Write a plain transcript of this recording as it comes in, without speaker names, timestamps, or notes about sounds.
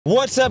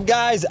What's up,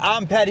 guys?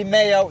 I'm Patty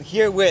Mayo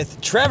here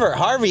with Trevor,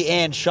 Harvey,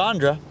 and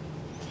Shaundra.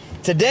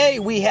 Today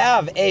we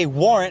have a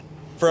warrant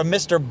for a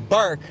Mr.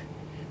 Burke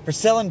for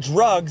selling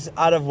drugs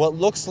out of what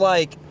looks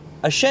like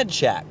a shed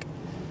shack.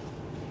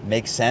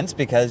 Makes sense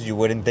because you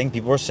wouldn't think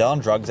people were selling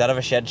drugs out of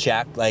a shed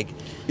shack. Like,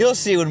 you'll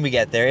see when we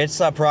get there.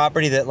 It's a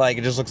property that, like,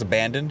 it just looks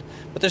abandoned,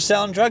 but they're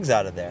selling drugs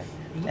out of there.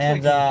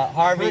 And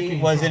Harvey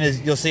was in his,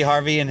 you'll see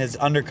Harvey in his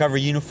undercover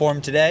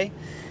uniform today.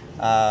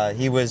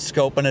 He was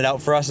scoping it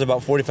out for us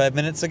about 45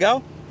 minutes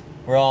ago.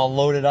 We're all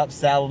loaded up,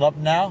 saddled up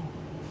now.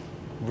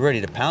 We're ready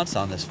to pounce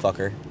on this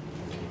fucker.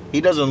 He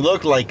doesn't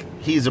look like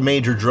he's a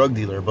major drug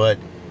dealer, but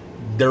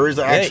there is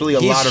actually a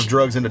lot of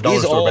drugs in the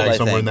dollar store bag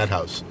somewhere in that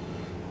house.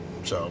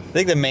 So I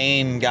think the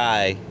main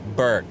guy,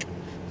 Burke,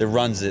 that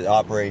runs the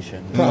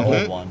operation, the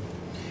old one.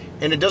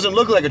 And it doesn't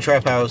look like a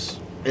trap house.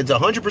 It's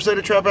 100%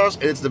 a trap house,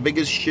 and it's the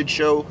biggest shit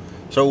show.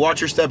 So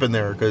watch your step in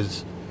there,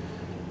 because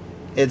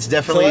it's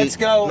definitely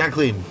not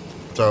clean.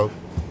 So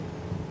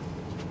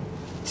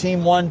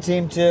Team 1,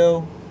 Team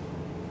 2.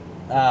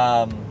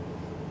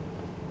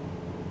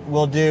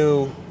 We'll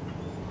do,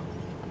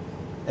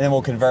 and then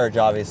we'll converge.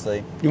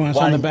 Obviously. You want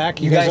us on the back?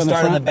 You guys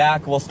start in the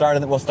back. We'll start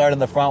in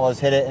the front. Let's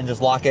hit it and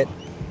just lock it.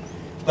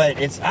 But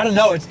it's, I don't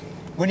know. It's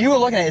when you were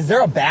looking at it, is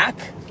there a back?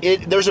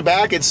 There's a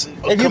back. It's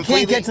if you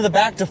can't get to the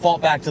back,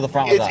 default back to the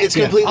front. It's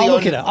completely. I'll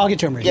look it up. I'll get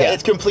to him. Yeah,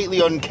 it's completely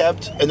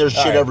unkept, and there's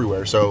shit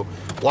everywhere. So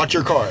watch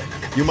your car.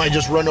 You might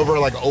just run over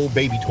like an old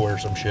baby toy or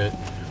some shit,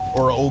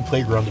 or old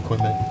playground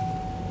equipment.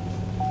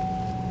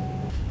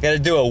 Got to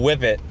do a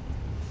whip it.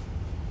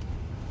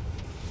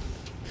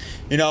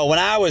 You know, when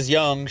I was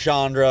young,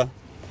 Shaundra,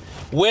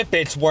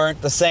 whippets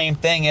weren't the same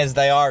thing as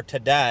they are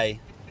today.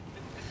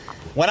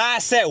 When I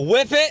said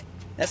whip it,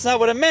 that's not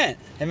what it meant.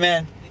 It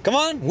meant, come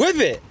on, whip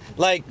it.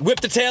 Like,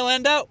 whip the tail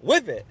end out,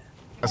 whip it.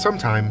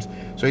 Sometimes.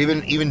 So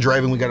even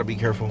driving, we gotta be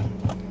careful.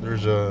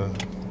 There's a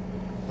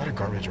lot of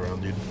garbage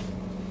around, dude.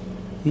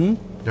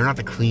 They're not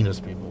the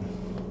cleanest people.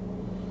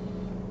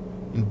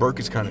 And Burke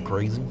is kind of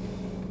crazy.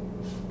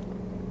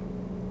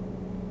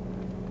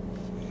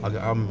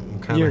 I'm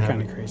kind of. You're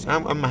kind of crazy.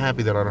 I'm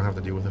happy that I don't have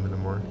to deal with him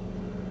anymore.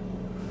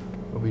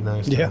 It'll be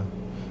nice. Yeah.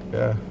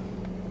 Yeah.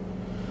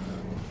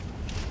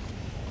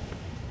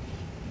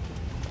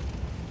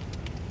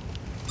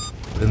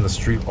 In the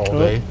street all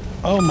day.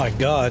 Oh my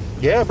God.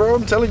 Yeah, bro,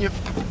 I'm telling you.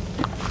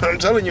 I'm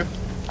telling you.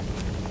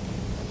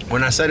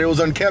 When I said it was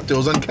unkept, it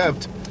was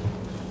unkept.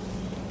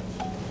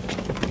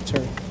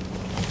 Sorry.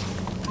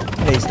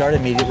 They start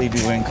immediately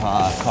doing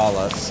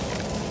call-ups.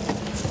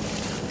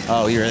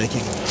 Oh, you're the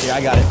king. Yeah,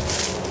 I got it.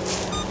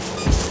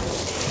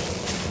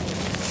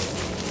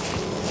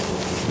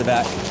 The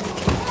back.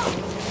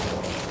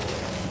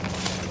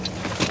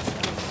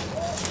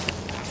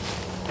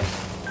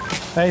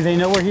 Hey, they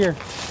know we're here.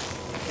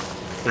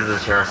 This is the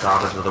sheriff's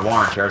office with a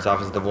warrant. Sheriff's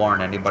office with a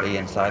warrant. Anybody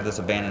inside this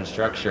abandoned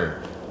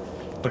structure,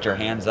 put your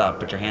hands up.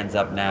 Put your hands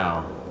up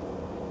now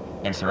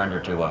and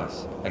surrender to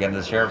us. Again, this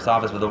is the sheriff's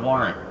office with a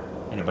warrant.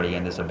 Anybody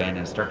in this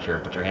abandoned structure,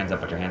 put your hands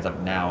up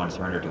now and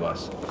surrender to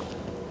us.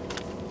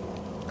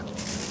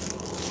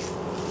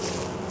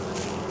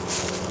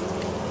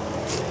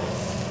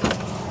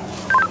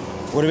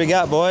 What do we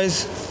got,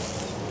 boys?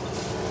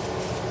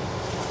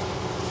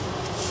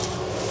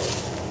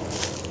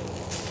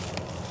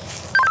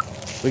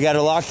 We got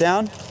it locked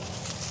down?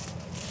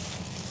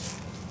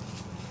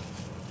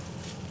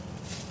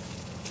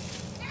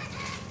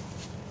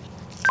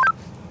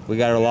 We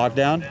got her locked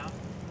down?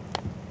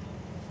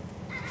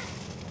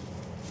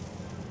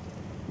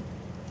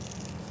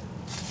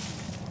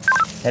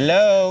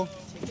 Hello?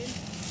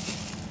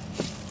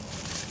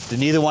 Did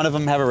neither one of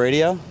them have a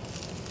radio?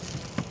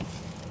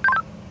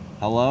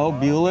 Hello,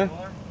 Bueller?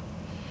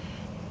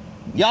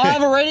 Y'all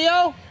have a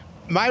radio?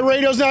 My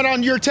radio's not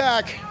on your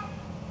tack.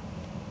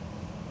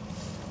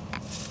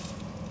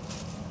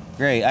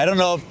 Great. I don't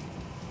know if,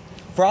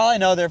 for all I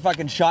know, they're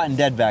fucking shot and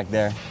dead back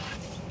there.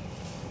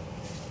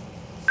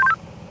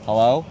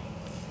 Hello?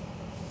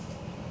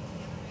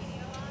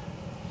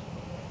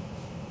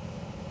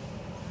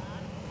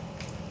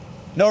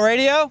 No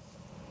radio?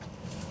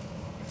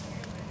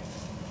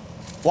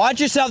 Watch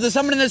yourself. There's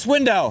someone in this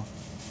window.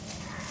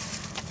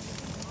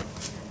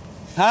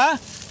 Huh?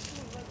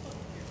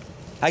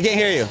 I can't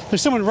hear you.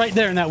 There's someone right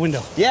there in that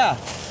window. Yeah.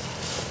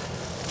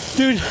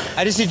 Dude.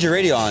 I just need your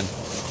radio on.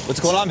 What's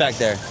going on back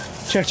there?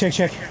 Check.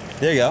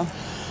 There you go.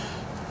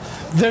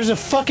 There's a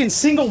fucking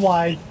single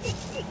wide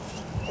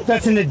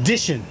that's an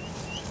addition.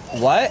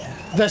 What?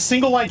 The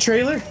single wide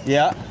trailer?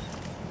 Yeah.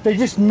 They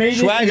just made it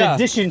Swagger. in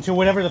addition to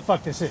whatever the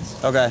fuck this is.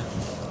 Okay.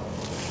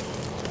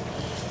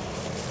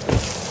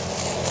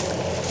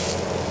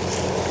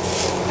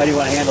 How do you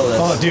want to handle this?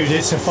 Oh, dude,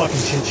 it's a fucking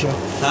shit show.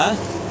 Huh?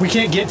 We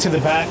can't get to the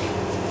back.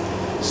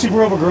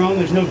 Super overgrown.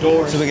 There's no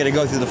doors. So we got to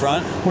go through the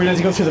front? We're gonna have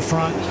to go through the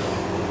front.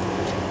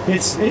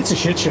 It's a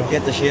shit show.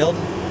 Get the shield?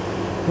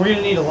 We're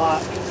gonna need a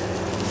lock.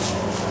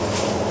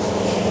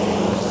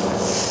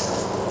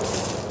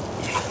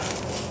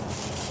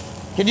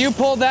 Can you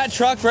pull that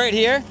truck right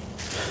here?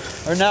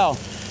 Or no?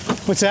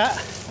 What's that?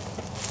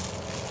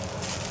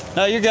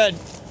 No, you're good.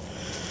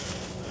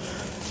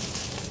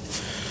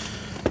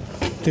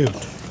 Dude,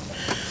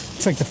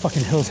 it's like the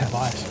fucking hills have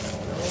eyes.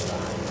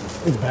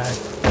 It's bad.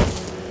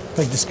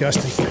 Like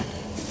disgusting.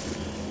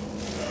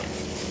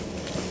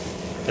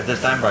 At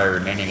this time, by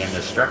remaining in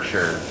the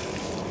structure,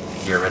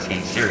 you're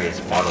risking serious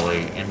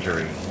bodily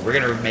injury. We're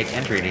going to make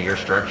entry to your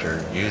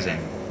structure using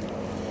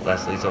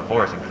less lethal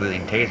force,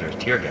 including tasers,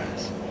 tear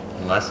gas,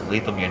 and less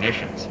lethal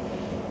munitions.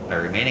 By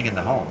remaining in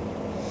the home,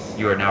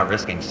 you are now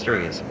risking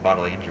serious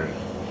bodily injury.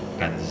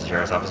 Again, this is the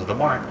Sheriff's Office with a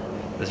warrant.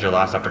 This is your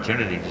last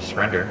opportunity to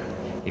surrender.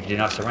 If you do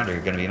not surrender,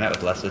 you're going to be met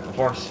with less lethal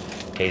force,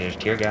 tasers,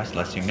 tear gas,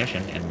 less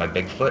munition, and my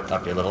big foot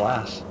up your little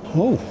ass.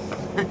 Oh.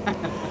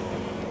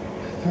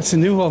 That's a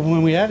new one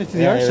when we added to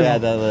the arsenal.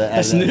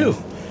 That's new.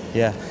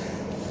 Yeah.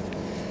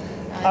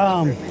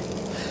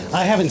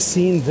 I haven't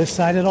seen this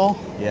side at all.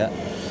 Yeah.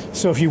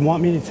 So if you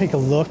want me to take a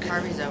look.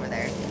 Harvey's over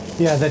there.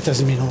 Yeah, that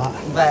doesn't mean a lot.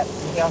 But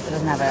he also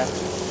doesn't have a...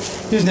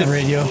 He doesn't have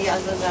radio. He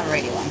also doesn't have a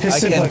radio on. His I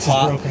can simplex is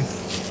pop. broken.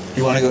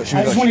 You want to go?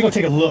 I just want to go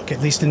take a look, at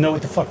least to know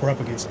what the fuck we're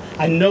up against.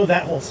 I know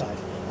that whole side.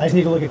 I just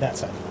need to look at that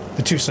side.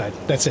 The two side.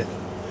 That's it.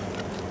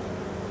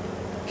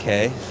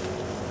 Okay.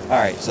 All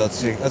right. So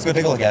let's go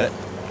take a look at it.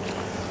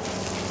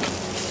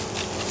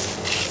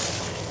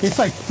 It's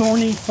like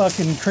thorny,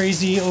 fucking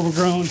crazy,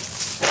 overgrown.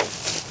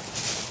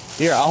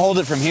 Here, I'll hold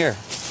it from here.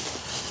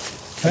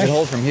 I Okay. can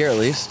hold from here at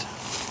least.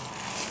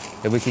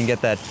 If we can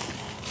get that,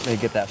 maybe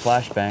get that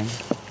flashbang.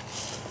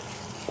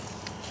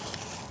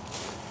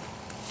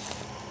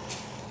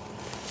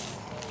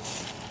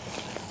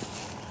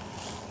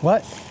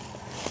 What?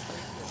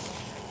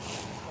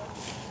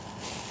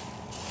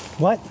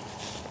 What?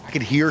 I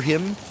could hear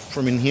him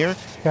from in here.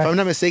 If Okay. I'm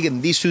not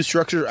mistaken, these two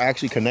structures are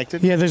actually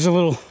connected. Yeah, there's a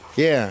little,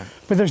 Yeah.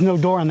 but there's no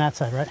door on that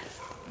side, right?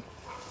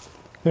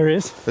 There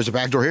is? There's a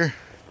back door here.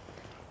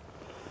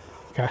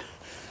 Okay.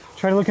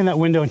 Try to look in that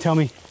window and tell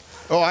me.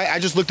 Oh, I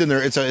just looked in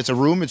there. It's a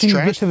room. It's Can you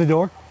get trash. to the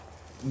door?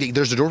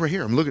 There's a door right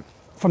here. I'm looking.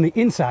 From the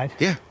inside?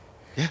 Yeah.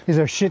 Yeah. Is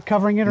there shit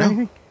covering it or No.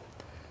 anything?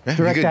 Yeah,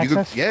 Direct you could,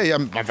 access? yeah.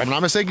 If I'm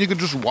not mistaken, you could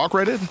just walk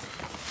right in.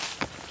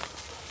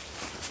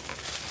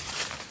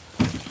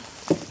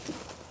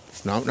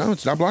 No,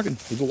 it's not blocking.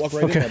 You can walk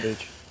right Okay. in that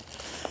bitch.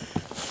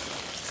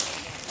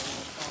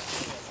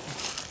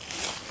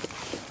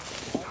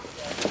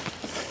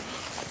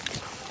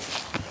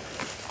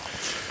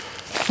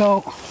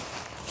 So,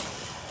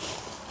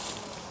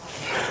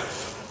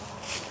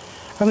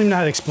 I don't even know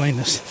how to explain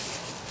this.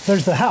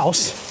 There's the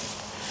house,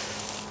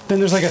 then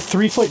there's like a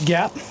 3-foot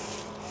gap,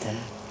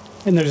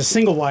 and there's a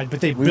single wide, but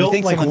they We built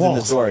think like someone's in walls.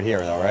 this door right here,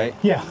 though, right?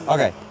 Yeah.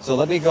 Okay. So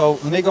let me go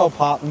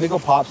pop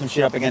some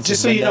shit up against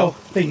Just this so you window. know,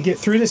 they can get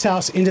through this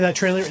house into that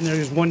trailer, and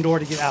there's one door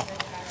to get out.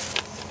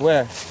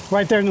 Where?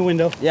 Right there in the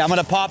window. Yeah, I'm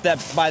gonna pop that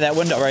by that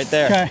window right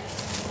there. Okay.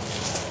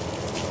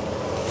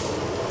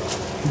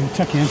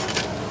 Tuck in.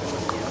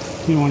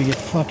 You don't want to get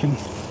fucking.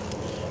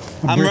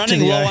 I'm brick to running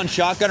the low eye. on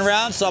shotgun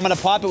rounds, so I'm gonna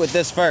pop it with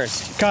this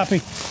first.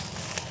 Copy.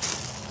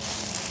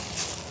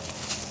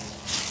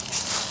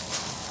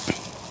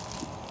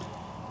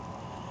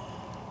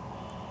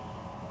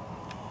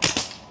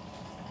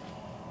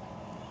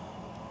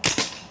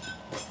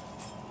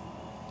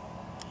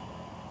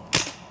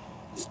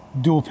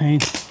 Dual pane.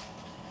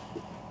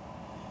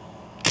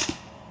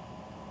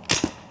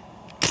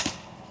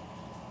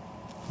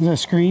 Is that a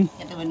screen?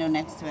 Get the window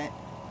next to it.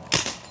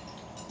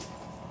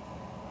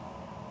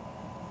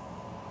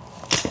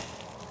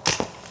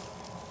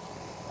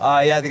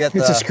 Yeah, they got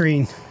It's a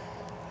screen.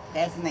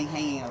 There's something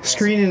hanging over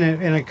Screen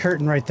and a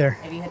curtain right there.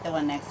 it. If you hit the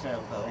one next to it,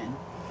 it'll go in.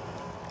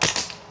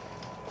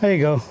 There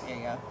you go. There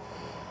you go.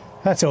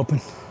 That's open.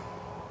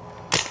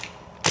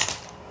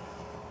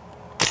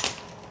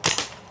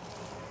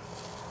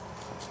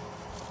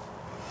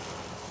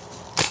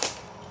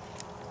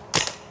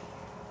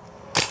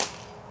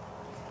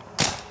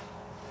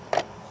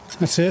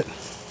 That's it.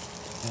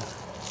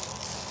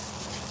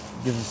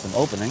 Gives us some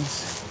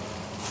openings.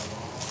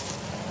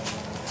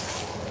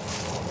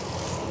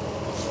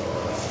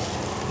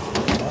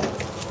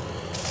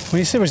 When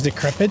you said it was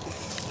decrepit,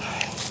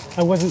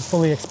 I wasn't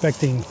fully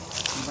expecting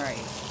Right.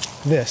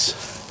 this.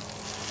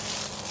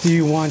 Do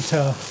you want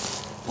to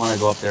Want to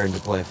go up there and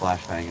deploy a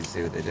flashbang and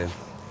see what they do?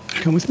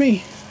 come with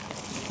me?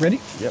 Ready?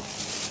 Yep.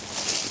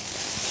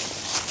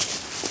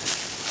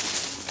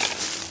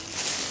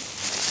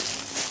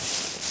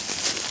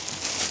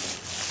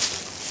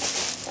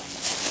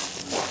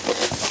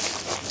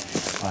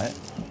 Quiet.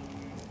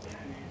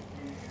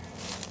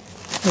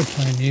 We're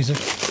playing music.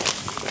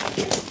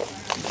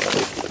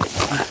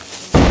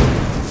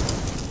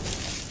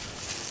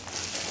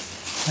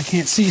 I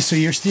can't see, so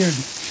you're steered.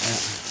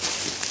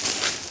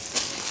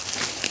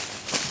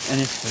 And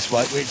it's just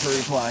wait for a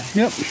reply.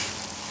 Yep.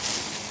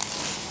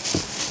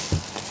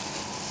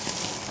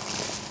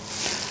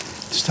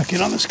 Stuck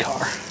in on this car.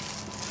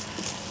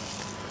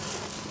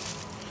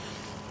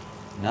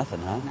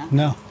 Nothing, huh? No?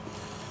 No.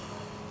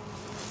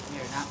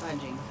 You're not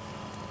budging.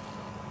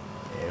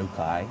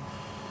 Okay.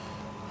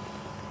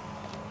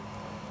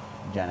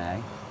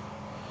 Jenny.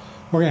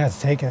 We're gonna have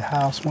to take a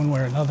house one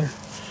way or another.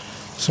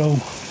 So,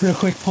 real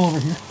quick, pull over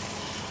here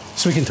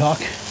so we can talk.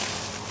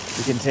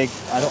 We can take.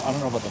 I don't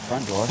know about the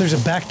front door. There's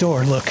a back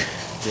door. Look.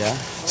 Yeah.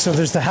 So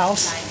there's the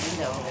house. Side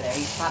window over there.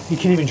 You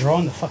can't even draw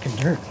in the fucking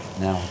dirt.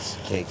 No, it's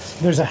caked.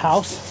 There's a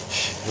house.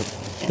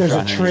 There's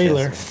a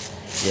trailer.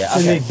 Yeah.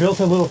 And Okay. they built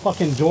a little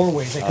fucking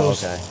doorway that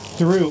goes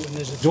through, and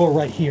there's a door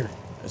right here.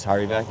 Is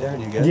Harvey back there?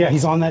 You good? Yeah,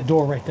 he's on that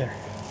door right there.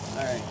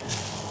 All right.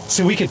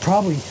 So we could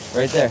probably.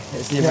 Right there.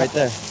 It's him right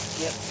there.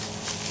 Yep.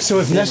 So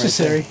if him right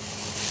necessary,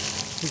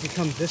 we could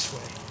come this way.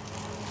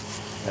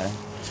 Okay.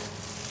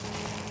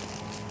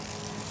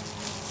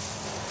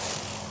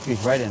 He's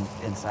right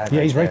inside.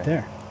 Yeah, he's right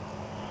there.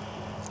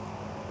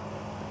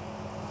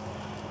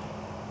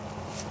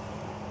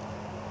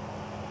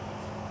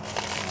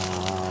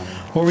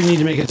 Or we need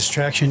to make a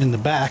distraction in the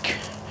back.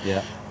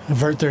 Yeah.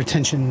 Avert their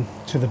attention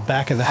to the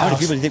back of the How house. many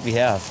people do you think we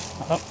have?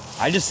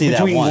 I just see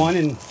Between that one. 1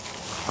 and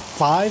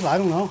 5, I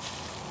don't know.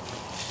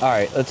 All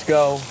right, let's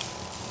go.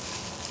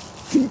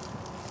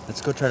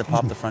 Let's go try to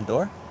pop the front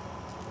door.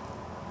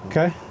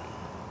 Okay.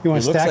 You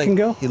want He to looks stack like, and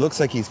go? He looks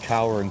like he's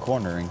cowering,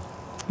 cornering.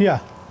 Yeah.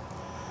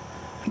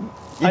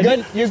 You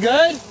good? You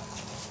good?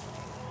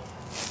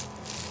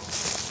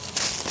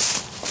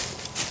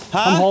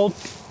 Huh? I'm hold. Go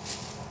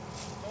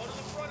to the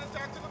front and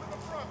talk to them in the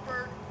front,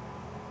 Bert.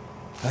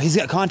 Oh, he's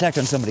got contact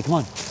on somebody. Come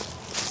on.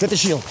 Get the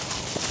shield.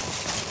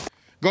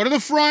 Go to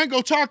the front,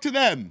 go talk to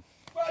them.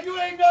 Bro, you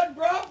ain't nothing,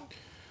 bro.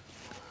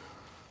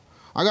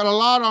 I got a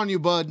lot on you,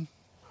 bud.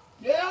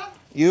 Yeah?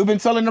 You've been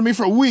selling to me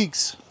for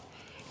weeks.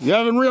 You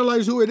haven't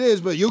realized who it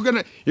is, but you're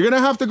gonna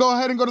have to go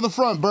ahead and go to the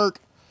front, Burke.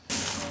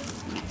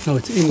 No,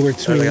 it's inward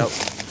There we swinging. go.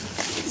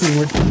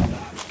 Inward.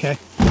 Okay.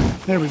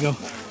 There we go.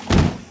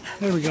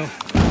 There we go.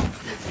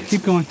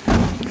 Keep going.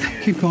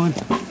 Keep going.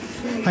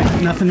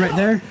 Like nothing right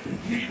there.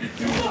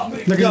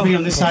 They're gonna be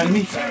on this side of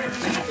me. They're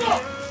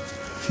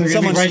gonna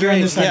Someone be right here on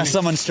straight. this side Yeah, of me.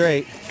 someone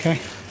straight. Okay.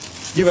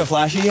 You have a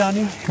flashy on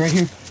you? Right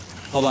here.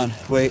 Hold on.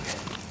 Wait.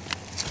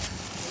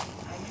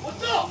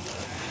 What's up?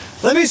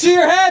 Let me see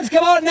your hands.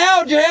 Come on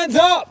now. Your hands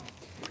up.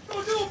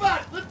 What you gonna do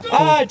about it? Let's do it.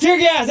 All right, tear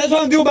gas. That's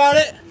what I'm doing about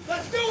it.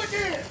 Let's do it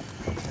then.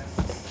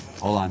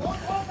 Hold on. What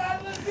about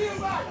it? Let's do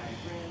about it.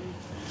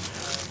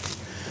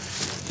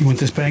 You want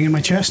this bang in my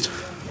chest?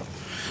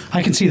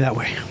 I can see that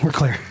way. We're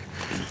clear.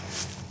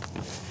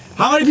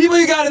 How many people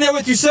you got in there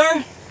with you,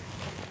 sir?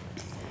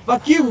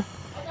 Fuck you.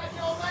 I got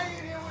your old lady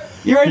in here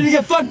with You ready to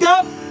get fucked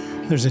up?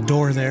 There's a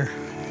door there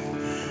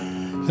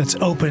that's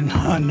open,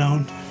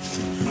 unknown.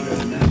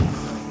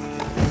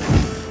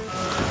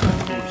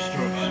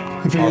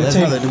 If you're Oh, gonna there's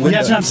take, another yeah, window.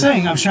 that's what I'm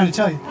saying. I was trying to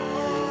tell you.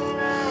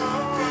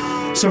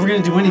 So if we're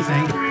gonna do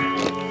anything,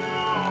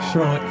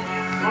 throw it.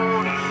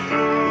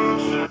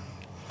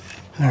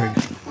 There we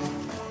go.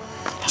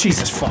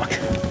 Jesus fuck.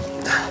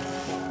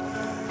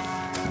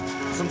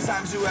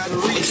 Sometimes you out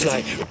of reach,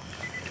 like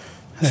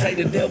say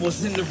the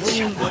devil's in the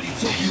room, but he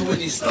took you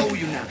and he stole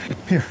you now.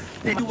 Here.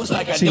 It was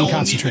like I So you don't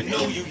concentrate. even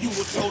know you. You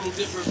a total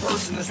different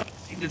person.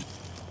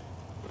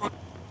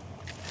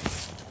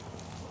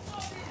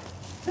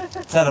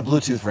 It's out of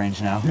Bluetooth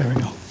range now. There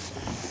we go.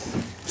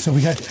 So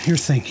we got,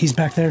 here's the thing. He's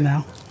back there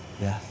now.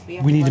 Yeah.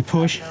 We need to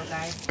push.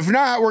 If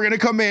not, we're gonna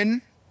come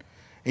in,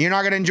 and you're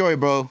not gonna enjoy it,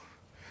 bro.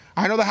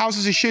 I know the house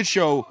is a shit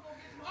show.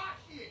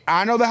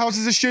 I know the house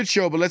is a shit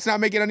show, but let's not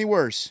make it any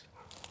worse.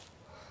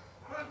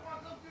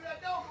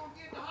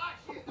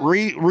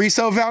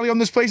 Resale value on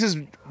this place is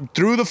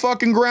through the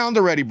fucking ground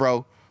already,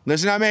 bro.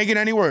 Let's not make it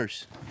any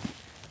worse.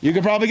 You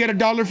could probably get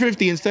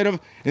 $1.50 instead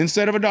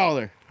of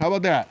 $1. How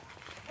about that?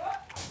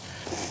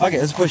 Okay,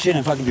 let's push in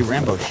and fucking do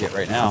Rambo shit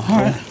right now.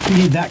 All right. We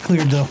need that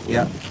cleared though.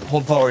 Yeah.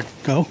 Hold forward.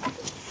 Go.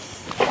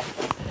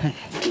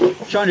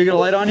 Sean, you got a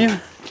light on you?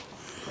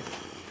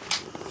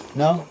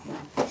 No?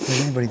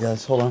 If anybody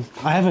does. Hold on.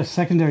 I have a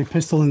secondary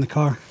pistol in the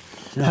car.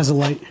 It has a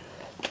light.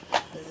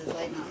 Does this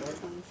light not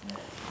work on this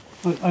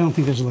one? I don't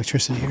think there's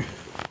electricity here.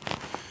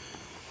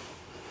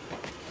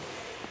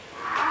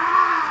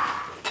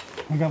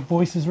 I got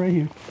voices right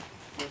here.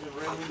 There's a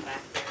room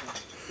back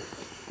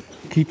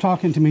there. Keep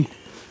talking to me.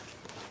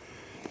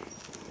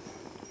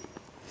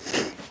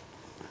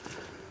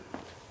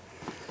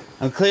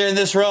 I'm clearing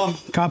this room.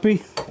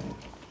 Copy?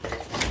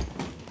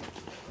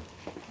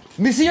 Let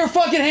me see your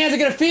fucking hands. I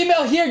got a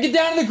female here. Get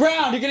down to the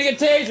ground. You're gonna get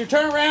tasered.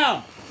 Turn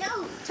around.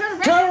 No, turn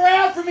around. Turn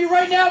around for me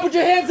right now. Put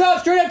your hands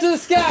up, straight up to the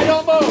sky.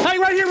 Don't move. Hey,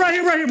 right here, right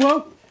here, right here.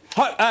 Whoa.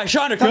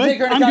 Shaundra, come take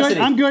her into I'm custody.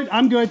 good. I'm good.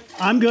 I'm good.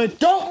 I'm good.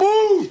 Don't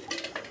move.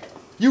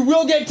 You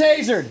will get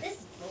tasered. This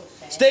is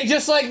bullshit. Stay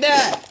just like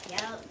that.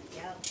 Yep,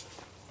 yep.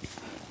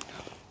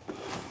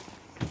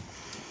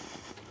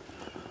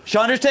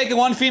 Shaundra's taking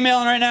one female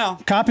in right now.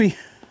 Copy.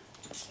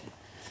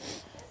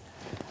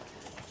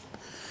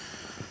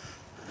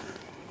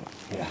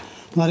 Yeah.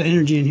 A lot of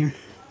energy in here.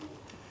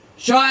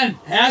 Sean,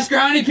 ask her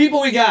how many people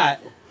we got.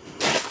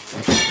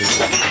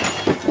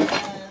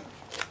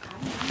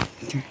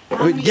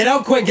 Wait, get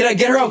out quick. Get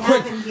her out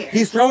quick.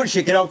 He's throwing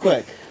shit. Get out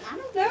quick. I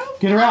don't know.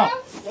 Get her out.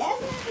 7,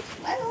 12.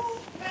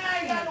 Man, I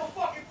ain't got no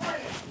fucking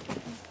friends.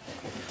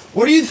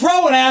 What are you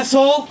throwing,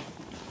 asshole? I'm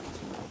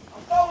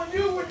throwing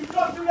you when you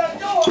come through that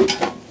door.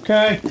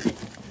 Okay.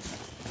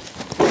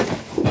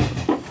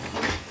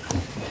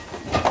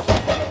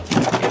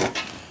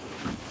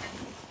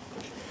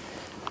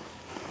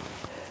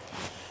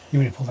 You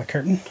want me to pull that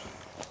curtain?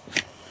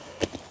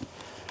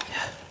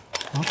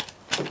 Huh?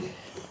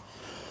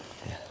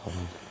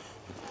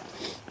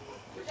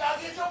 What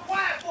y'all get so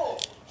quiet for?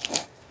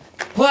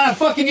 Plan on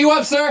fucking you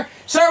up, sir.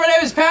 Sir, my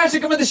name is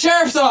Patrick. I'm at the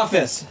sheriff's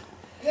office.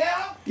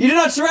 Yeah? You do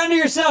not surrender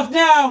yourself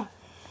now.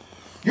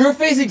 You're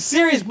facing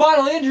serious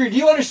bodily injury. Do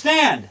you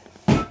understand?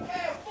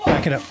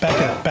 Back it up, back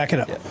it up, back it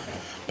up. Yeah.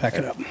 Back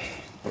it up.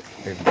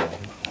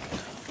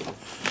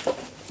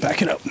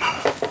 Back it up.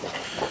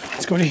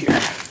 Let's go to here.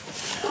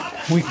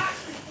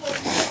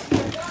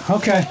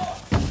 Okay.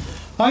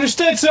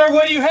 Understood, sir.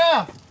 What do you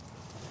have?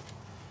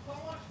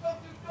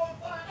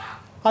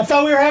 I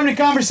thought we were having a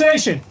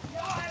conversation.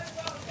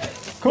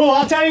 Cool,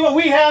 I'll tell you what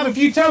we have if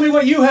you tell me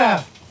what you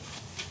have.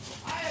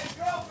 I had a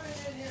girlfriend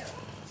in here.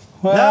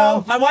 Well,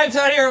 No, my wife's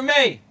out here with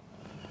me.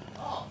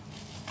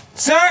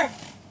 Sir?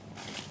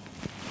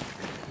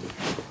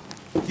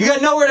 You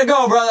got nowhere to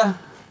go, brother.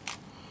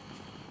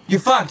 You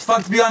fucked.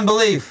 Fucked beyond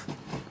belief.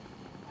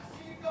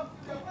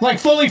 like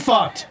fully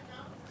fucked.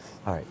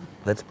 All right,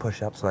 let's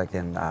push up so I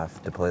can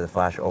deploy the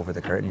flash over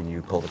the curtain and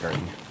you pull the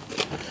curtain.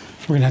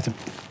 We're gonna have to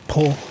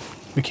pull.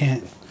 We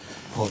can't.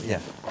 Well, yeah.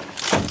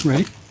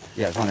 Ready?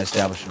 Yeah, I just want to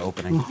establish an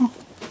opening.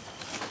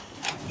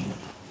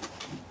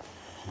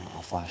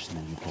 I'll flash and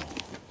then you pull.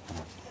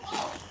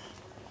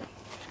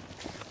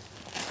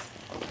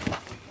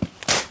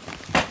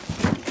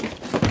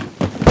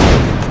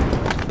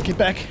 Get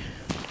back.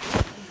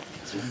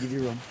 So we'll give you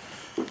room.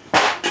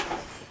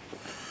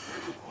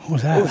 What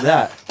was that? What was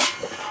that?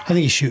 I think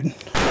he's shooting.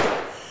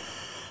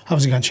 That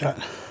was a gunshot.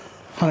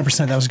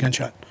 100% that was a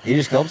gunshot. He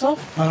just killed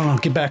himself? I don't know.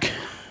 Get back.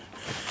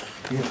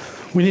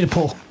 We need to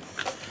pull.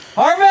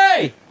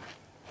 Harvey!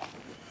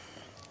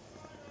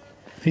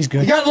 He's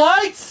good. You got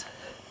lights?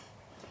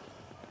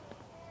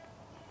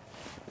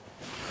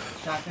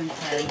 Shotgun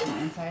fire from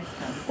inside.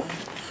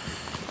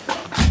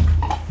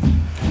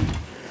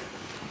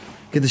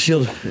 Get the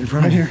shield in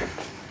front Right of you. here.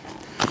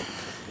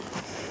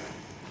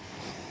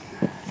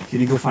 Can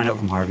you go find out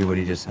from Harvey what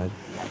he just said?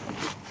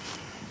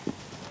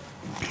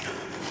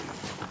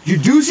 You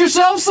deuce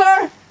yourself,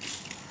 sir?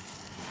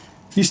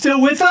 You still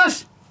with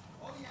us?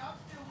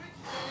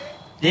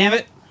 Damn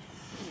it.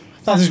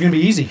 I thought this was gonna be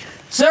easy.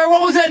 Sir,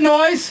 what was that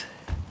noise?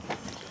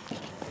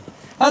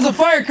 That was a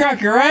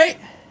firecracker, right?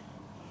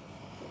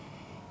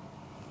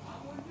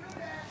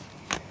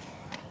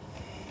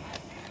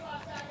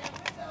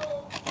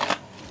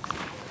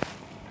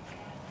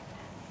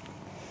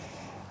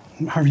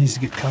 Harvey needs to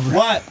get covered.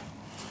 What?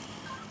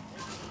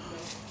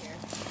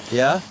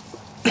 Yeah?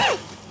 There's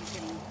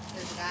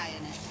a guy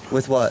in it.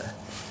 With what?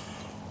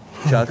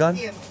 Shotgun?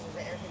 See him with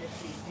the air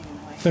conditioning thing in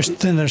the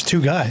way. There's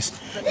two guys.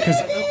 Because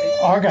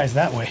our guy's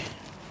that way.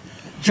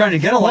 Trying to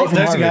get a light from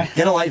there's a Harvey. guy.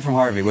 Get a light from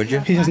Harvey, would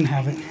you? He doesn't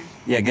have it.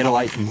 Yeah, get a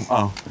light from.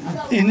 Oh.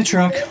 In the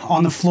truck,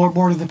 on the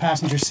floorboard of the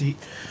passenger seat.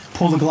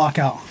 Pull the Glock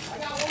out.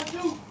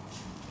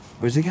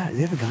 Where's the guy? Does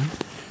he have a gun?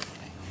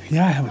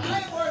 Yeah, I have a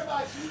gun.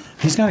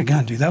 He's got a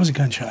gun, dude. That was a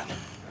gunshot.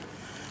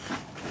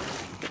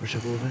 Push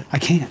up a little bit. I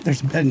can't.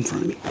 There's a bed in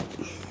front of me.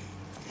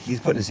 He's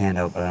putting his hand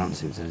out, but I don't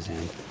see what's in his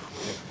hand.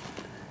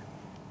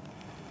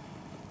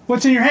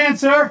 What's in your hand,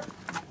 sir?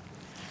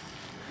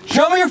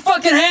 Show me your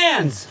fucking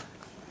hands!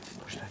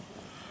 Push back.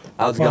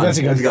 That was a gun. That's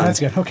a gun. That's a gun. That's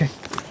good. Okay.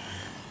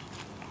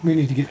 We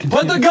need to get Put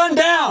contained. the gun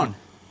down!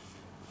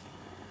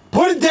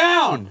 Put it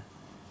down!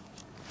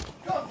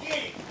 Go get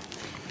it.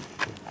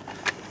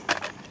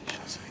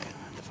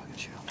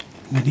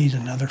 We need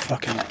another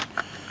fucking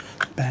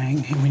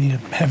bang, and we need a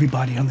heavy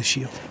body on the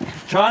shield.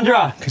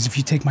 Shaundra! Because if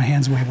you take my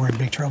hands away, we're in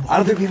big trouble. I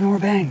don't think we have any more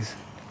bangs.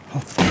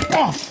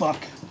 Oh, fuck.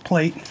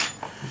 Plate.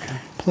 Okay.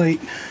 Plate.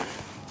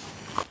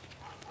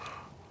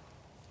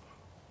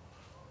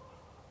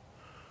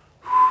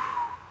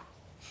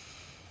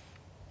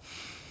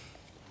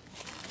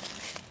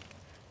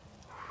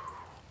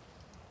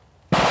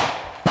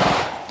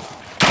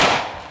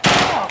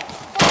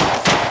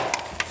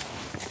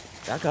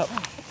 Back up.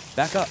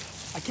 Back up.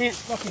 I can't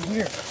fucking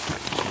hear.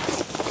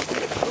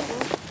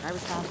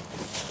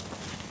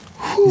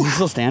 Is he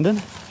still standing?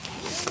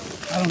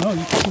 I don't know.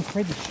 You're fucking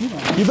afraid to shoot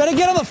on me. You better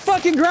get on the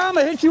fucking ground.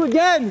 I hit you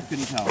again.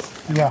 Couldn't tell.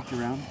 Yeah.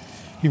 Around.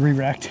 He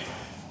re-racked.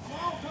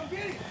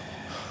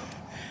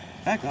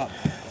 Back up.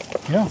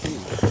 Yeah.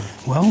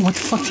 Well, what the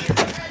fuck?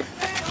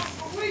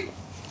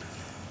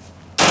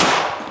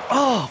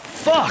 Oh,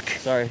 fuck.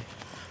 Sorry.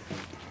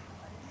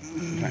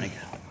 I'm trying to get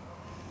out.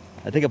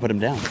 I think I put him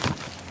down.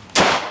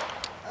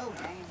 Oh,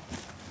 dang.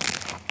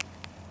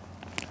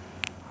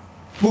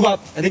 Move up.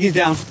 I think he's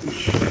down. Oh,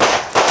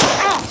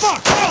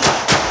 fuck! Oh.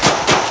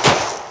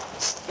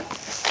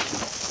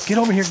 Get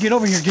over here, get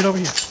over here, get over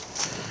here.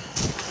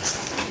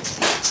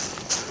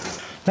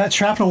 That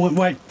shrapnel went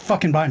right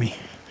fucking by me.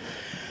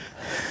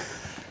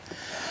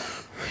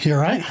 You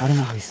alright? I don't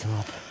know how he's still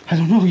up. I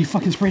don't know, you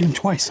fucking sprayed him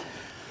twice.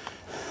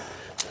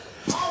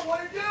 Oh,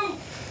 what to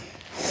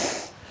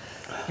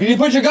do? You need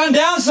to put your gun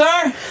down, sir.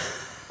 Maybe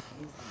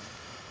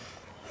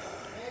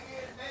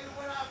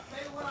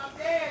when I'm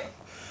dead.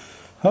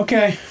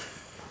 Okay.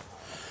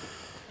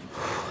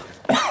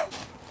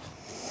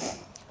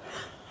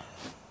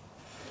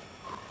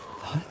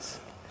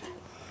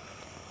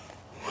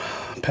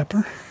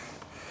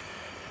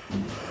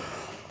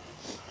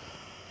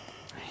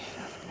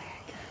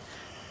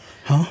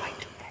 Huh?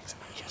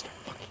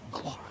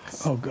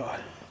 Oh God.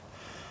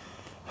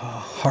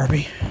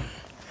 Harvey.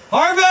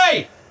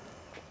 Harvey!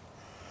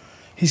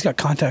 He's got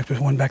contact with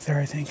one back there,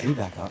 I think. Can you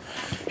back up?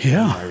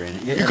 Yeah. I ran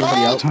it. Get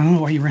everybody out. I don't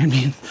know why you ran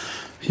me in.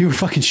 You were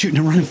fucking shooting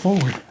and running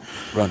forward.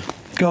 Run.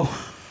 Go.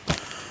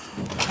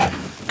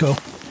 Go.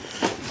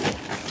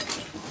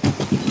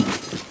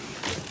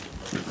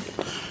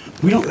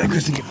 We don't.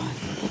 Kristen, get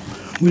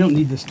behind. We don't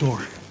need this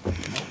door.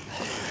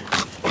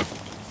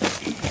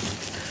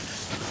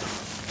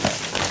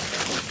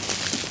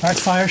 All right,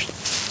 fires.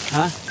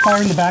 Huh?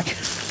 Fire in the back.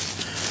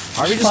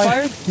 Harvey just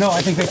fired? No,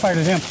 I think they fired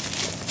at him.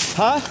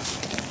 Huh?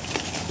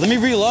 Let me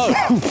reload.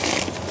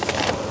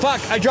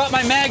 Fuck, I dropped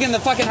my mag in the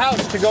fucking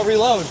house to go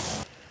reload.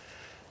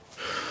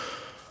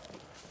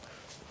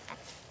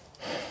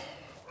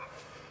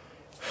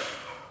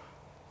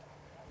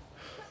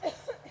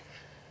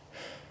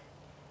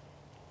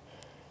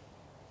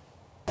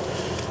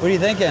 What are you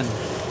thinking?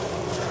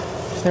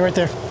 Stay right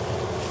there.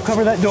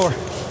 Cover that door.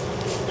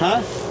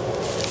 Huh?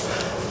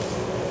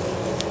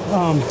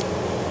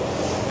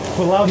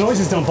 Well, loud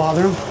noises don't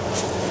bother him.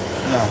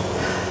 No.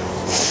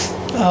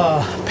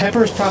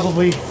 Pepper's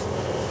probably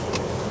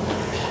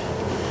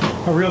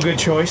a real good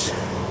choice.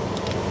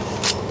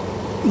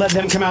 Let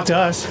them come out to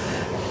us.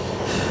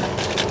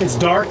 It's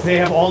dark. They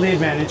have all the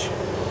advantage.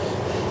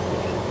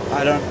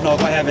 I don't know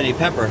if I have any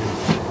pepper.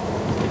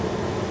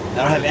 I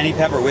don't have any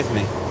pepper with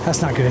me.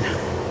 That's not good.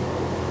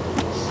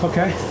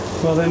 Okay.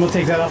 Well, then we'll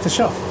take that off the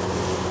shelf.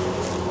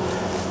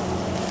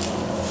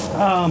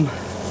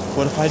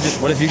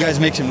 What if you guys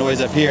make some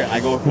noise up here? I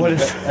go from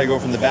I go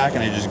from the back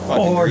and I just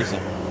fucking grease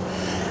them.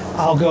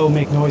 I'll go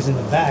make noise in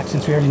the back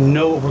since we already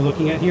know what we're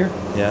looking at here.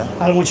 Yeah.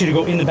 I don't want you to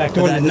go in the back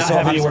door and not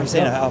have anywhere I'm to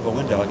saying go. I have a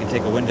window. I can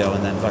take a window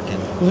and then fucking.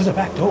 Well, there's a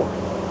back door.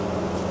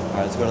 All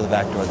right, let's go to the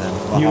back door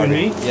then. You and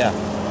me? Yeah.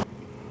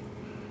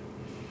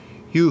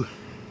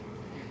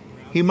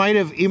 He might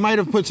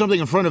have put something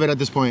in front of it at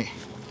this point.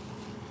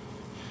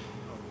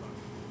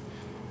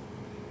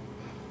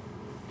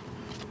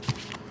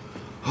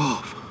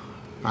 Oh,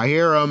 I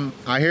hear him.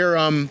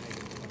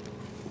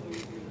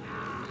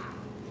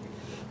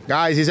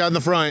 Guys, he's out in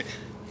the front.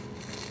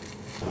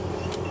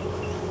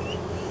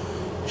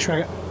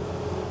 Shrek.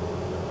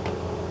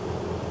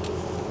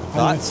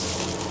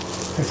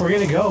 Thoughts? If we're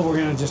gonna go, we're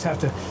gonna just have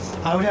to.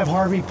 I would have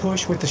Harvey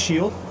push with the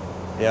shield.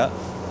 Yeah.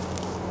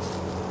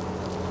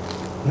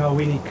 No,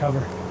 we need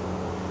cover.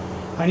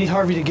 I need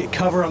Harvey to get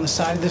cover on the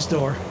side of this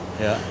door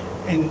Yeah.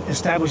 and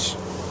establish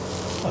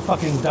a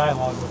fucking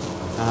dialogue with him.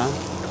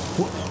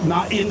 Uh-huh.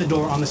 Not in the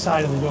door, on the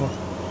side of the door.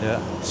 Yeah.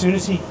 As soon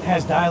as he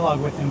has dialogue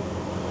with him,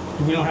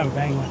 we don't have a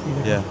bang left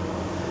either. Yeah.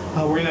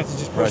 We're gonna have to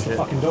just push Rush the it.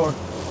 fucking door. All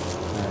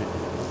right.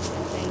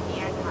 Saying he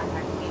had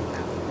contact with me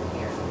over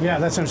here. Yeah,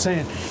 that's what I'm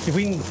saying. If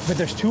we can, but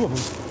there's two of them.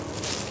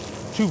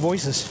 Two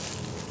voices.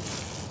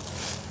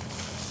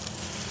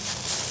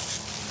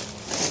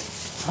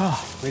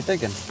 What are you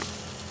thinking?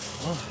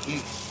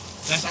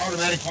 That's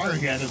automatic fire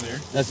he had in there.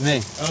 That's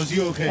me. Oh, is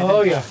you okay?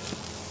 Oh yeah.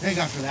 Thank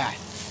God for that.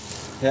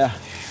 Yeah.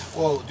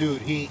 Well,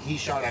 dude, he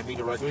shot at me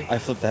directly. I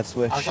flipped that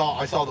switch. I saw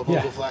the muzzle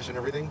Yeah. flash and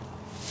everything.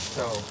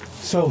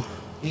 So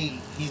He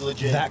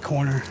legit. that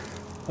corner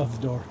of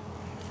the door.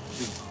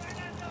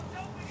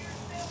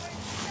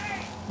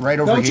 Right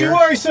over Don't here. you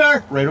worry,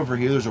 sir. Right over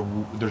here. There's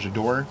a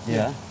door.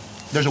 Yeah.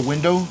 There's a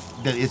window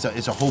that it's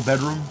a whole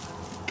bedroom,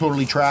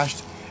 totally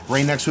trashed.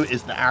 Right next to it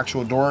is the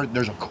actual door.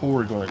 There's a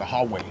corridor, like a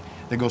hallway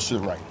that goes to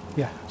the right.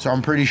 Yeah. So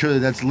I'm pretty sure that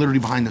that's literally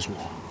behind this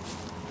wall.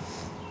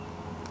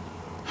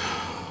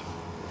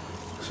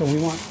 So we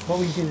want, what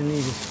we're gonna need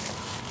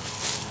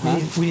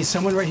is, we need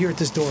someone right here at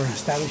this door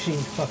establishing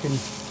fucking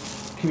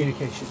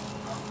communication.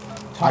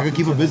 I could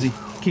keep him busy.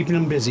 Keeping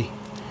them busy.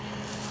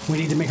 We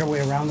need to make our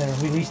way around there.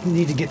 We at least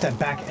need to get that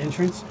back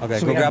entrance. Okay,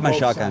 so go we have grab my both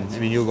shotgun. sides. I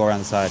mean, you'll go around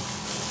the side.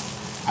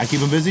 I keep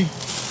him busy.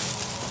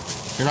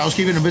 Because I was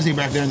keeping him busy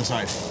back there on the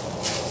side.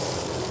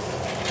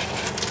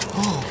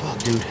 Oh, fuck,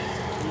 dude.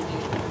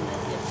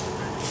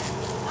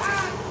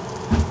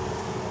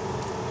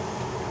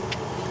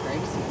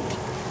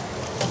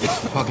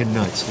 Fucking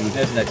nuts, dude.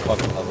 There's the next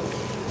fucking level.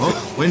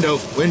 Oh, window.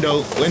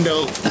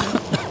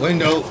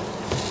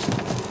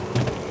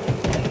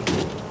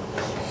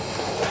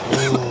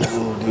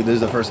 Oh, dude, this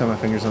is the first time my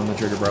finger's on the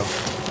trigger, bro.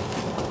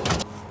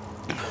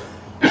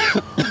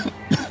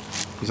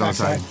 He's on the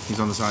side. He's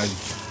on the side.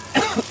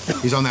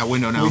 He's on that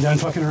window Are now. we done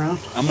fucking around?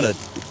 I'm gonna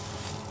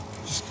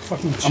Just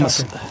fucking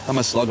shotgun. I'm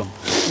gonna slug him.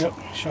 Yep,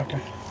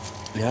 shotgun.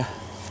 Yeah.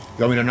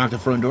 You want me to knock the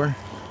front door?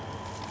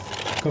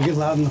 Go get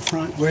loud in the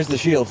front. Where's the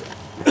shield?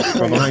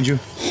 Right behind you.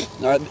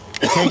 All right.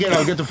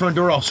 I'll get the front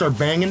door. I'll start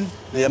banging.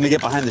 Yeah, let me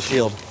get behind the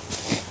shield.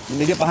 Let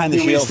me get behind the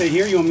You want me to shield. stay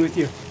here? You want me with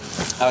you?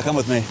 Come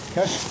with me.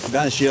 Okay.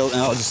 Behind the shield,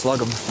 and I'll just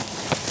slug him.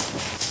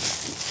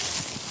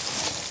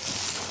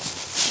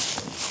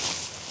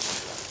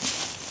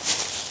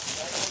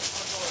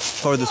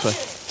 Forward this way.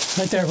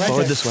 Right there, right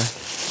Forward there. this way.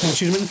 Don't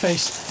shoot him in the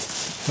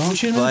face. Don't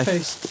shoot him in Bye. the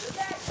face.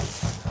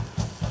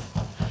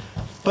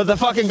 Put the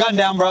fucking gun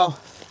down, bro.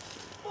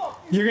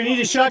 You're gonna need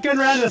a shotgun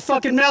round to the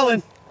fucking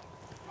melon.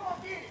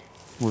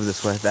 Move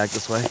this way, back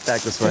this way, back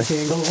this way. Take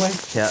the angle away.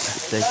 Yeah,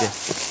 thank you. I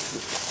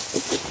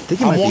think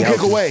you I'm might one be kick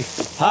out. away.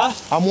 Huh?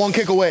 I'm one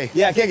kick away.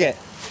 Yeah, kick it.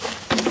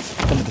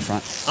 Come to the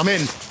front. I'm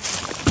in.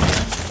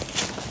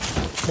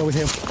 Go with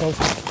him. Go with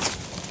him.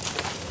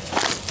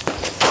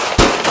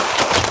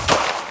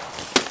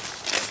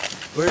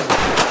 Where is it?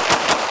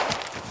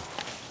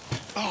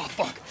 Oh,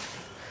 fuck.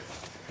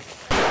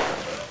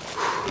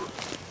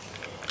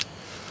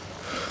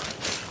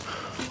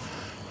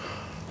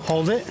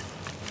 Hold it.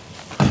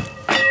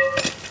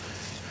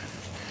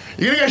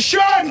 You're gonna get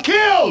shot and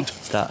killed!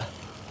 Stop.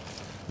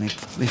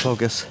 Let me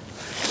focus.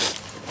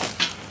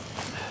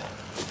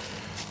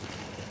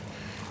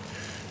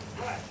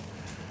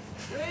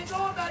 You ain't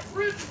going back to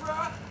prison, bro.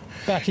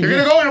 Back in You're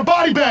here. gonna go in a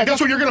body bag. That's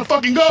where you're gonna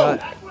fucking go. Shut.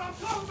 That's what I'm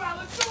talking about.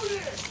 Let's do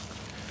this.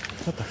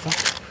 What the fuck?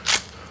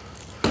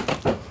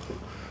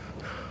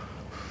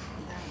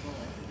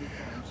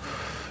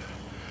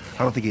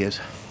 I don't think he is.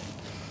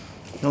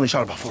 He only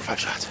shot about 4 or 5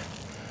 shots.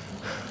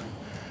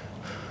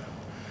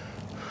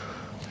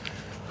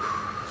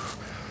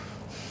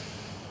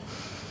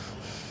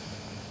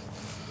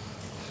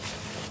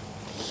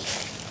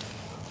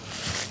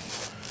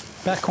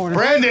 Back corner.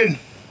 Brandon!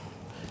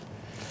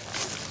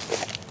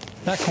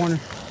 Back corner.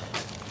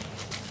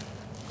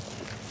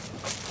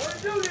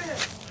 Let's do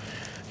this.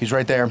 He's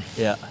right there.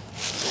 Yeah.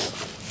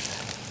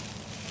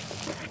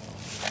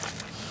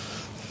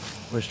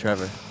 Where's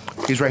Trevor?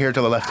 He's right here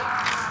to the left.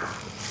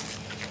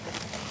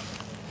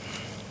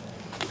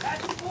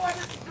 That's the boy.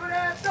 This is good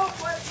ass dope,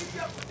 boy. Keep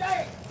you up to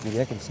date.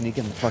 Maybe I can sneak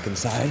in the fucking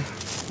side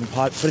and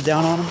put it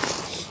down on him.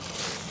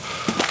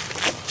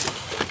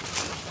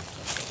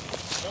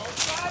 Don't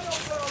try no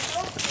girl.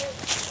 Don't quit.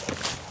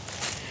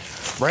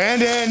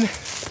 Brandon!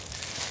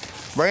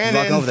 He's Brandon!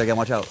 walking over there again.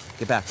 Watch out.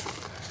 Get back.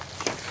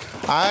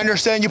 I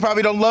understand you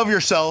probably don't love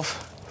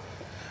yourself,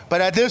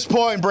 but at this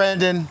point,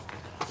 Brandon,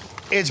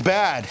 it's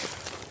bad.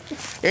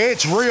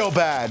 It's real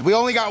bad. We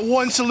only got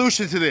one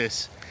solution to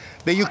this.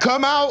 That you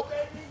come out,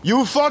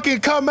 you fucking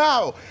come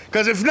out.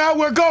 Because if not,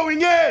 we're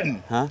going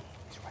in. Huh?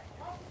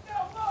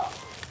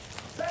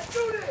 Let's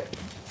do this.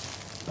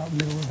 About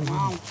middle of the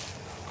room.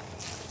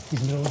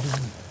 He's middle of the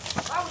room.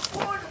 I was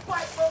born to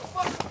fight,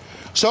 motherfucker.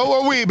 So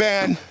are we,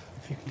 man. If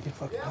you can get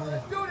fucking Yeah,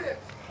 let's do this.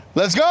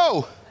 Let's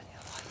go.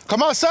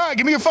 Come outside.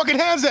 Give me your fucking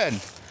hands then.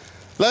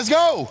 Let's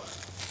go.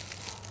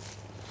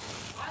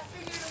 I see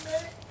you in a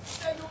minute. You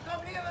say you'll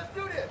come here. Let's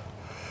do this.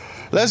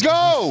 Let's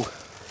go.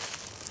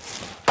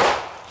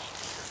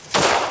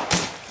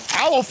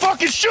 I will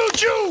fucking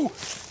shoot you.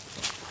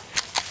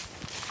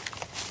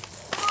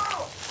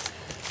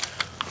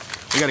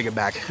 We gotta get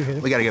back.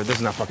 We gotta get. This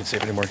is not fucking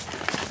safe anymore.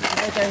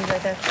 Right there, he's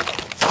right there.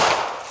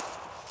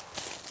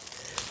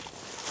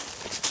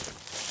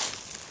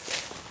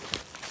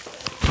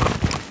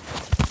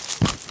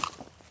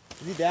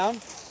 Is he down?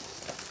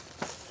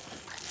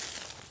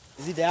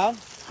 Is he down?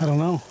 I don't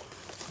know.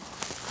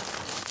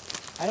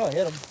 I know I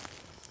hit him.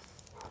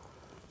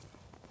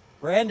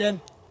 Brandon.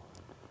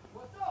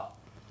 What's up?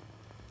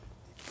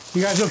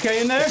 You guys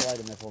okay in there? Put the light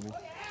in there for me.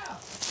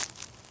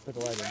 Put the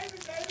light in. Baby,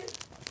 baby.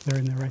 They're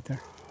in there right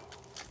there.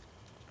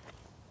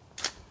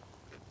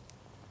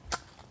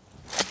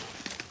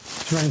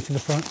 He's running to the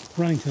front.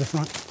 Running to the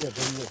front. Yeah,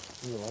 bring the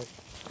light.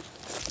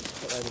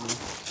 Put light in there.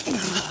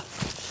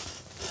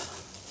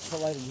 Put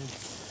light in there.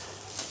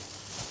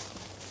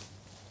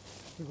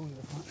 They're going to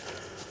the front.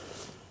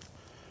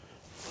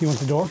 You want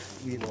the door?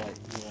 We need the light. We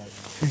need the light.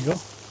 Here you go.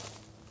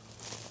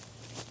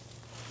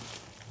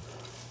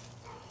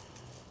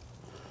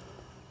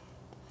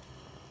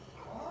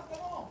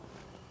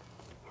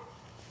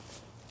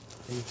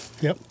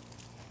 Yep.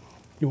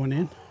 You want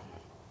in?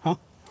 Huh?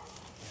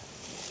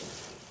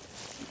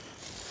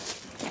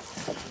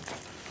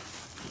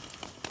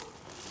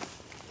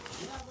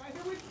 Yeah, right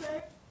here with you,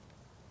 babe.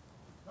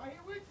 Right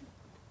here with you.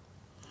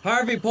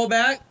 Harvey, pull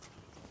back.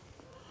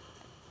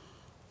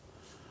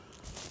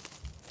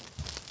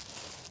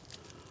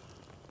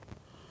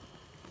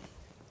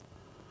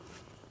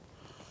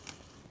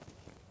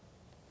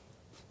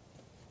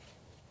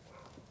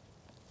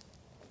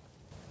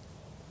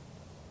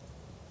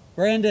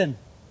 Brandon,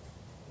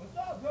 What's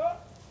up, girl?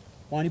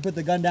 why don't you put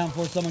the gun down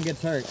before someone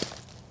gets hurt?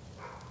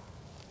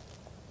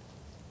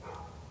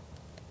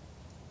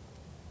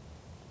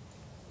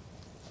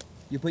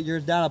 You put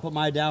yours down, I'll put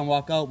mine down,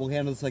 walk out, we'll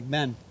handle this like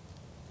men.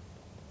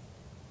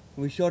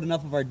 We showed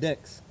enough of our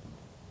dicks.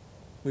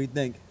 What do you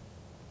think?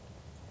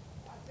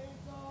 I think,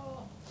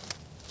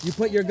 You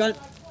put your gun,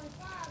 like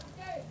 25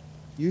 today.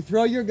 you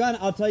throw your gun,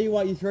 I'll tell you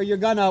what, you throw your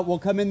gun out, we'll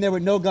come in there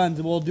with no guns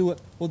and we'll do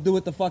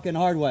it the fucking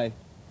hard way.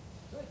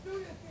 Let's do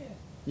this then.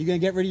 You gonna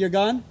get rid of your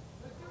gun?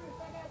 Let's do this.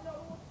 I got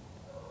no.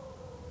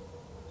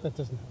 That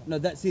doesn't help. No,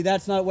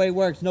 that's not the way it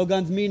works. No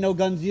guns me, no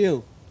guns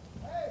you.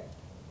 Hey.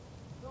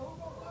 So who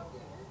gonna come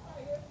get this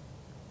right here?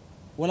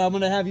 What I'm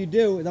gonna have you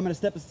do is I'm gonna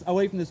step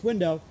away from this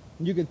window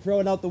and you can throw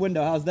it out the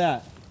window. How's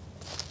that?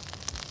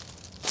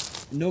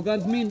 No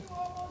guns mean You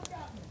almost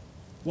got me.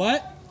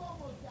 what? You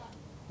almost got me.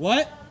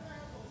 What?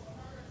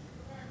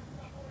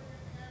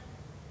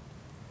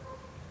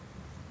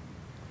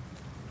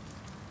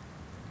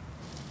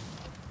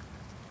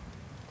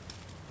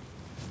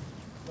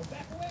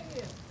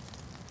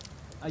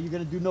 Are you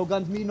gonna do no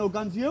guns me, no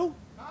guns you?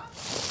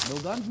 Huh?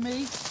 No guns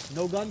me,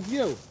 no guns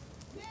you.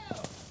 Yeah.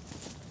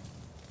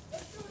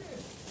 Let's do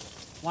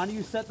this. Why don't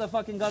you set the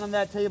fucking gun on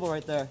that table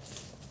right there?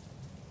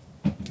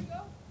 Here you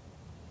go.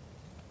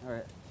 All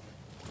right.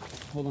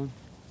 Hold on.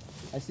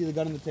 I see the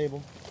gun on the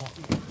table.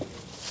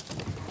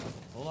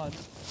 Hold on.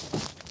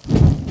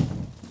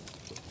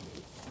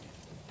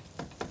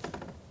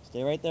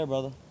 Stay right there,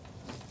 brother.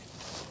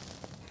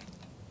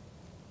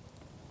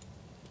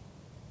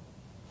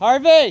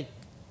 Harvey!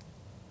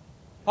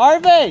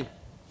 Harvey!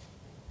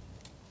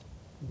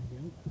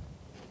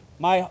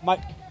 My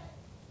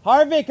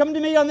Harvey, come to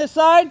me on this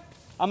side.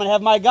 I'm gonna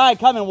have my guy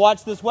come and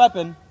watch this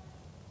weapon.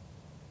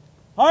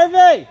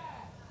 Harvey!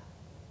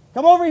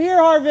 Come over here,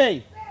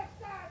 Harvey!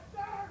 Next time,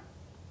 sir.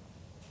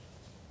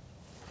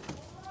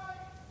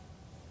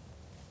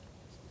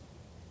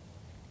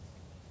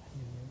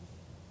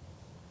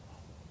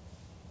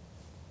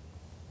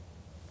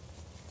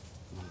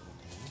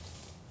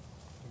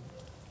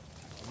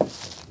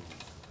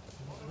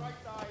 All right.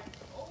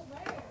 Oh,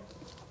 man.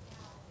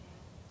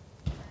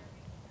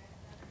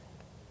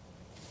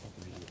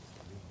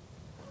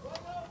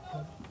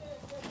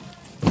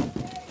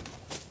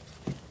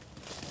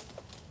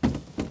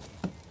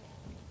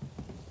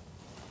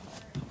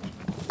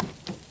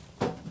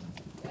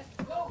 Let's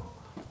go.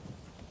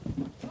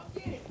 Come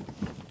get it.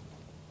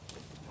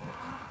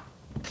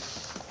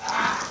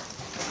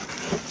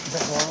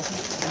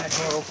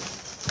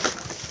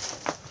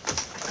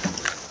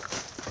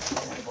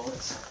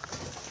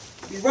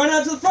 He's running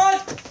out to the front!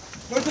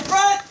 Towards the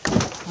front!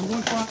 I'm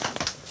going front.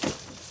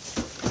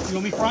 You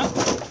want me front?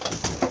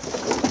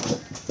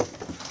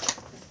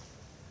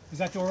 Is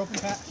that door open,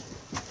 Pat?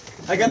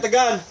 I got the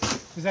gun.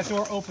 Is that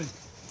door open?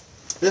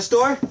 This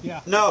door?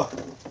 Yeah. No,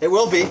 it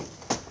will be.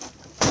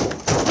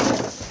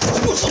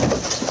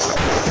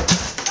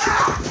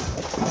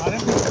 Got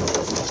him?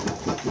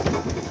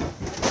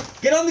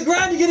 Get on the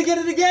ground, you're gonna get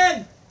it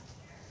again!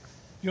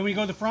 You want me to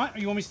go to the front or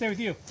you want me to stay with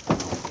you?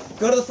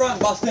 Go to the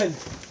front, Boston.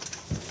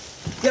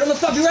 Get on the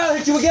fucking ground,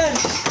 hit you again!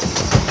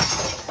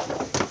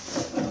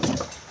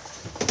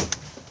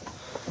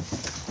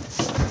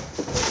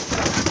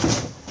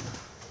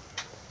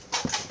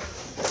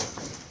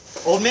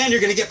 Old man, you're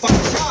gonna get fucking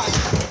shot!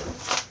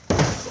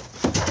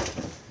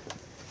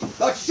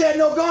 Thought you said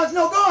no guns,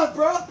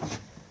 bro.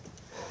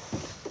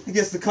 I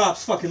guess the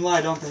cops fucking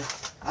lie, don't they?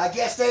 I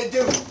guess they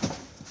do.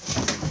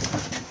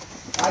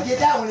 I get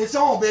that one. It's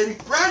on, baby.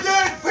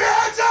 Brandon, put your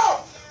hands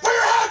up! Put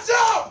your hands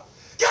up!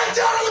 Get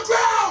down on the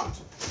ground!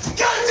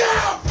 Get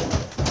down!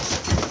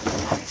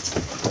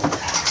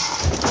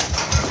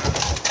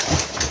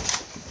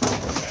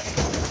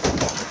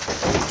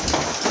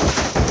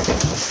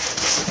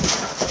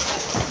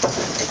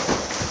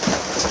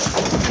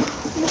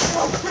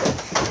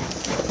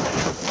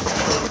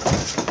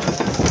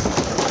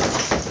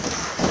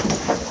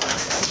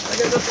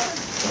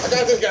 I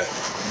got this guy.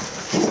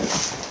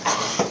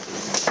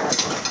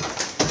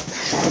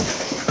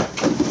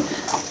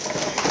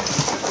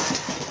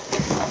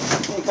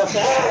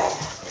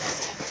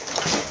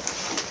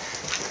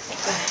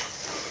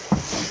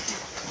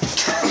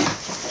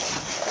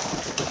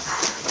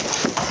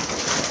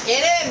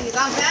 Get him, he's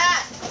on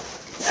Pat.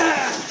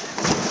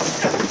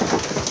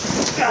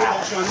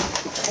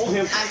 Hold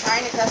him. I'm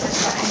trying to cut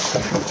this guy.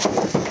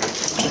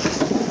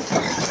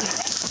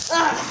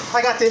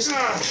 I got this. I'm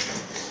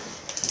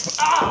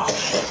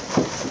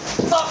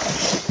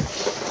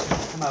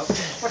out.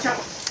 Watch out.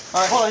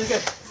 Alright, hold on, he's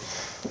good.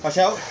 Watch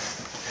out.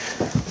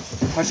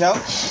 Watch out. I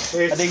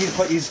It's think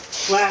he's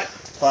flat.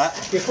 flat.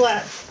 Get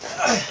flat.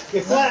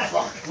 Get flat.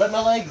 Let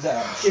my legs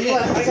out. Get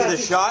flat. I Is got it a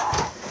you. shot?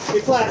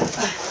 Get flat.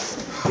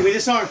 Give me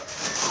this arm.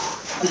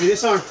 Give me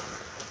this arm.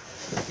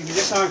 Give me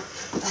this arm.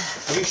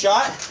 Have you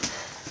shot?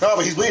 No,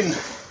 but he's bleeding.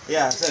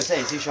 Yeah, I was gonna say,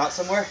 is he shot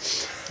somewhere?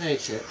 Hey,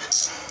 shit.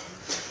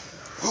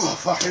 Oh,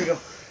 fuck. Here we go.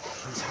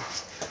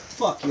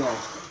 Fuck y'all.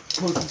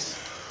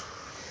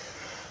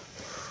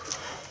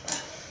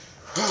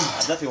 I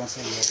definitely won't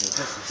say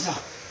anything. No.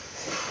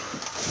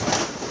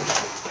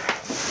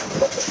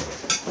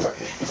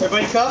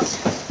 Everybody cuffed?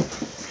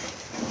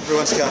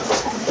 Everyone's cuffed.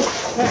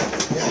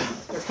 Yeah.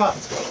 They're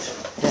cuffed.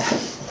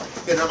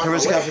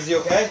 Everyone's cuffed. Is he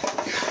okay?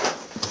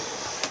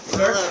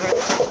 Sir?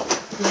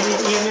 We need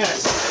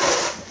EMS.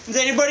 Is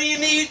anybody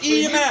in the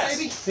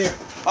EMS? Here.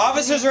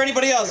 Officers or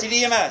anybody else?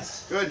 Need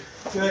EMS? Good.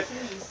 Good.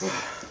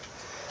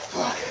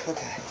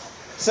 Okay.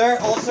 Sir,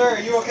 old sir, are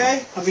you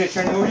okay? I'm going to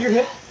turn it over to your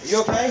hip. Are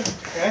you okay?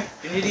 Okay.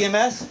 You need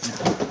EMS?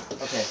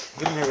 Okay.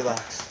 Give me a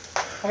relax.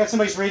 I got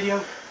somebody's radio.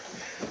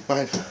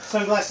 Fine.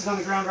 Sunglasses on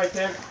the ground right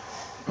there.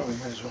 Probably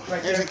might as well.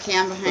 Right There's there. a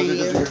cam behind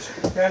you.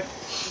 Okay.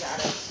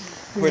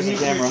 Where's the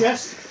camera? Your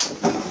chest.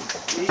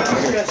 Knee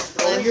on your chest.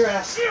 Over your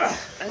ass. I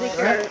think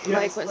Alright, your yeah.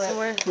 mic went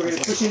somewhere. We're going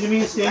to push into me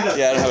and stand up.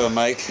 Yeah, I don't have a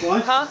mic.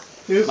 One, Huh?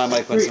 two, My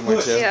mic went three. somewhere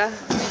Push. too. Yeah.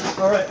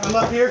 All right, I'm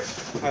up here.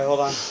 Alright, hold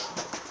on.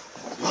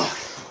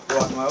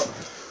 Walk him out.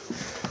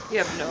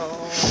 Yep, no.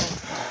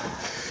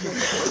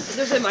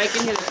 There's a mic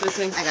in here that's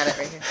listening. I got it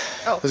right here.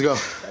 Oh. Let's go.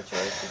 That's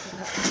right. This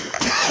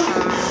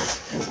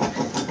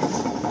is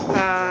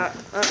I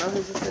don't know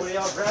who's this is.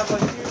 Y'all grab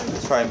one here.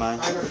 It's probably mine.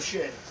 I got a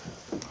shit.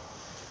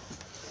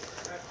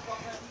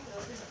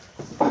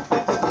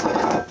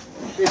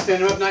 You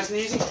stand him up nice and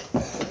easy.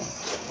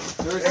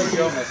 There we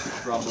go.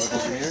 Drop over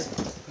here.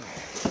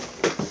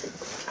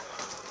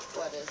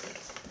 What is it?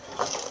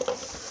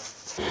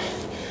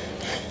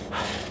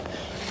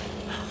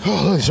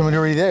 Oh, look, somebody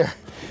already there.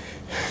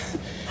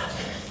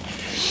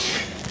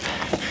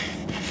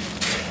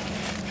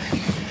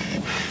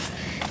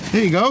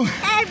 There you go.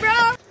 Hey,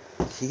 bro!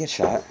 He get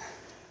shot.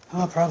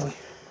 Oh, probably.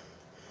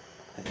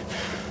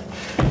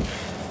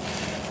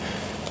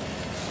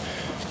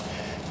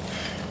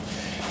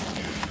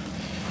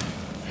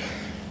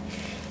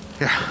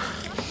 Yeah.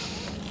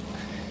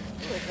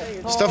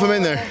 Stuff him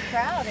in there.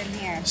 Crowd in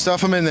here.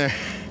 Stuff him in there.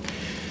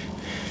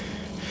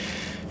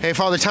 Hey,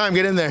 Father Time,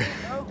 get in there. The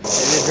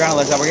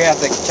adrenaline's up. We're gonna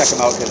have to check him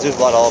out because there's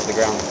blood all over the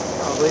ground.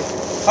 Probably.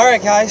 All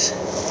right, guys.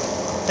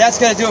 That's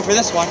gonna do it for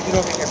this one. Get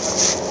over here.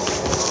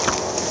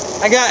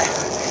 I got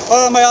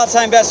one of my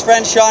all-time best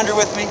friends, Shaundra,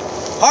 with me.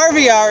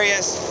 Harvey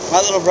Arias, my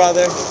little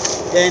brother,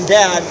 and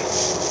Dad.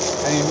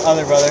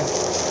 Other brother.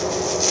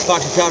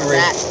 Fuck recovery.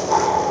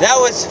 That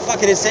was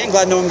fucking insane.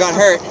 Glad no one got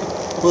hurt.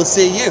 We'll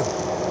see you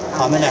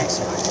on the next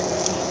one.